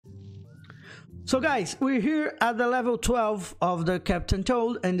So guys, we're here at the level 12 of the Captain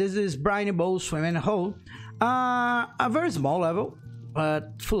Toad, and this is Briny Bowl Swimming Hole. A very small level,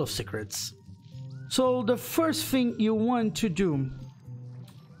 but full of secrets. So the first thing you want to do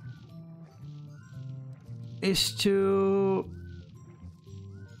is to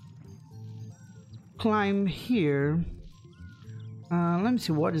climb here. Let me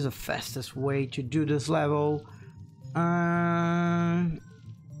see, what is the fastest way to do this level?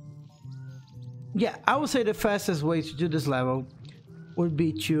 Yeah, I would say the fastest way to do this level would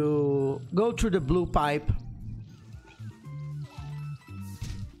be to go through the blue pipe.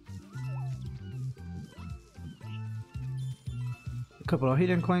 A couple of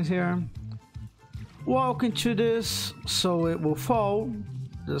hidden coins here. Walk into this so it will fall.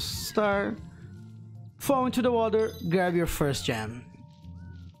 The star. Fall into the water, grab your first gem.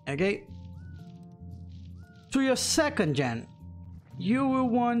 Okay? To your second gem, you will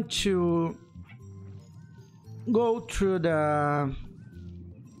want to go through the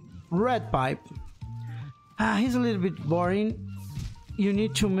red pipe. He's a little bit boring. You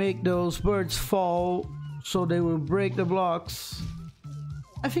need to make those birds fall so they will break the blocks.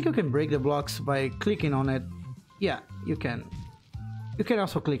 I think you can break the blocks by clicking on it. Yeah, you can. You can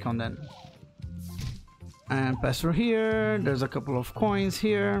also click on them. And pass through here. There's a couple of coins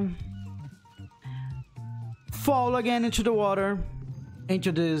here. Fall again into the water,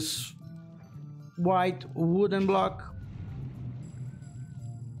 into this white wooden block.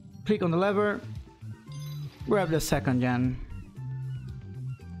 Click on the lever, grab the second gem.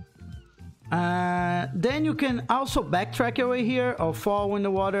 Then you can also backtrack your way here, or fall in the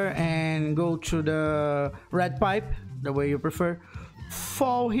water and go to the red pipe, the way you prefer.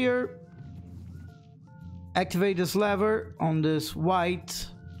 Fall here, activate this lever on this white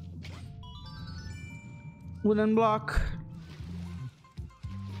wooden block,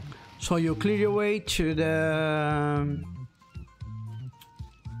 so you clear your way to the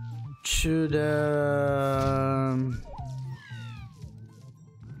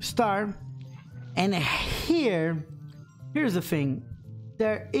star. And here's the thing,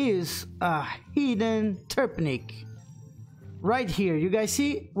 there is a hidden turpenic right here. You guys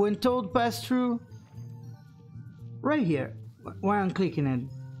see when Toad passed through? Right here, when I'm clicking it.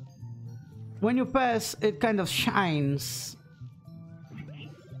 When you pass, it kind of shines.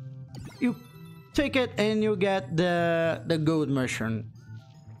 You take it and you get the gold mushroom.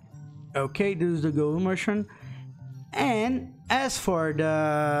 Okay, this is the gold mushroom. And as for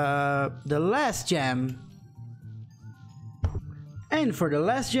the last gem,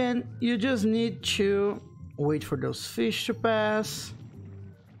 you just need to wait for those fish to pass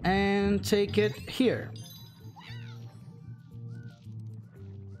and take it here.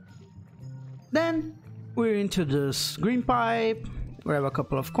 Then we're into this green pipe, grab a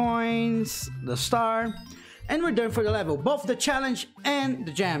couple of coins, the star, and we're done for the level, both the challenge and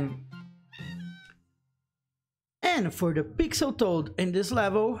the gem. And for the Pixel Toad in this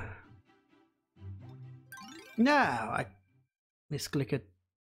level, now I misclick it.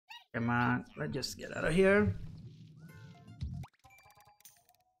 Come on, let's just get out of here.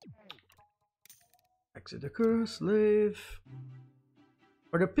 Exit the curse, leave.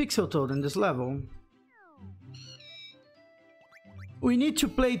 For the Pixel Toad in this level, we need to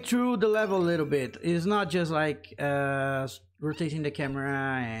play through the level a little bit. It's not just like rotating the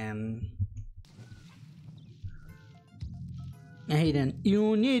camera and hidden.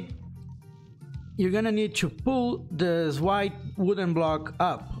 You're gonna need to pull this white wooden block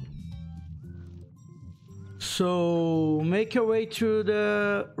up. So make your way through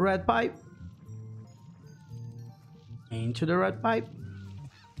the red pipe, into the red pipe.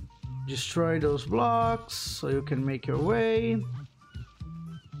 Destroy those blocks so you can make your way.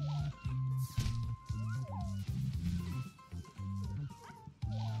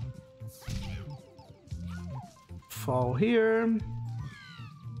 Fall here.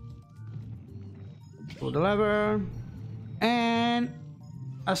 Pull the lever. And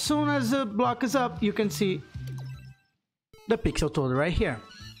as soon as the block is up, you can see the Pixel Toad right here.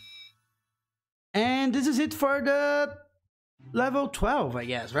 And this is it for the level 12, I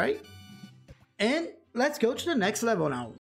guess, right? And let's go to the next level now.